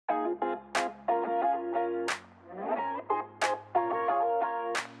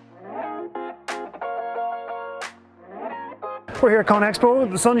We're here at ConExpo,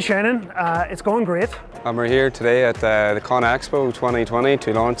 the sun's shining, it's going great. And we're here today at the ConExpo 2020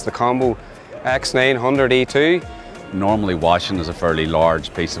 to launch the Combo X900 E2. Normally washing is a fairly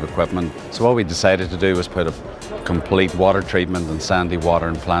large piece of equipment, so what we decided to do was put a complete water treatment and sandy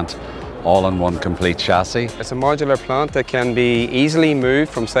watering plant all in one complete chassis. It's a modular plant that can be easily moved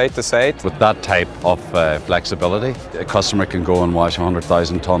from site to site. With that type of flexibility, a customer can go and wash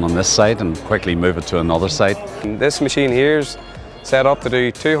 100,000 tonne on this site and quickly move it to another site. And this machine here is set up to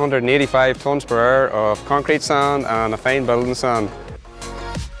do 285 tonnes per hour of concrete sand and a fine building sand.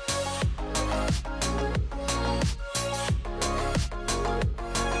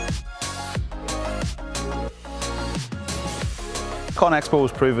 ConExpo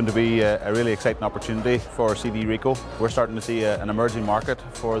has proven to be a really exciting opportunity for CDE Reco. We're starting to see an emerging market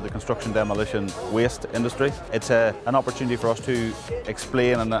for the construction demolition waste industry. It's an opportunity for us to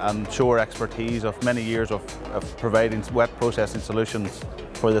explain and show our expertise of many years of providing wet processing solutions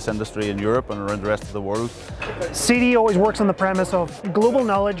for this industry in Europe and around the rest of the world. CDE always works on the premise of global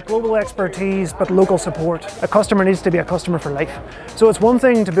knowledge, global expertise, but local support. A customer needs to be a customer for life. So it's one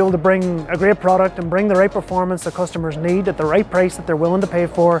thing to be able to bring a great product and bring the right performance that customers need at the right price that they're willing to pay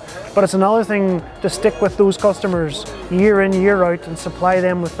for, but it's another thing to stick with those customers year in, year out and supply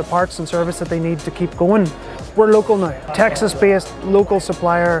them with the parts and service that they need to keep going. We're local now, Texas-based local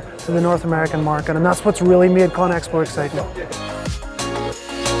supplier to the North American market, and that's what's really made ConExpo exciting.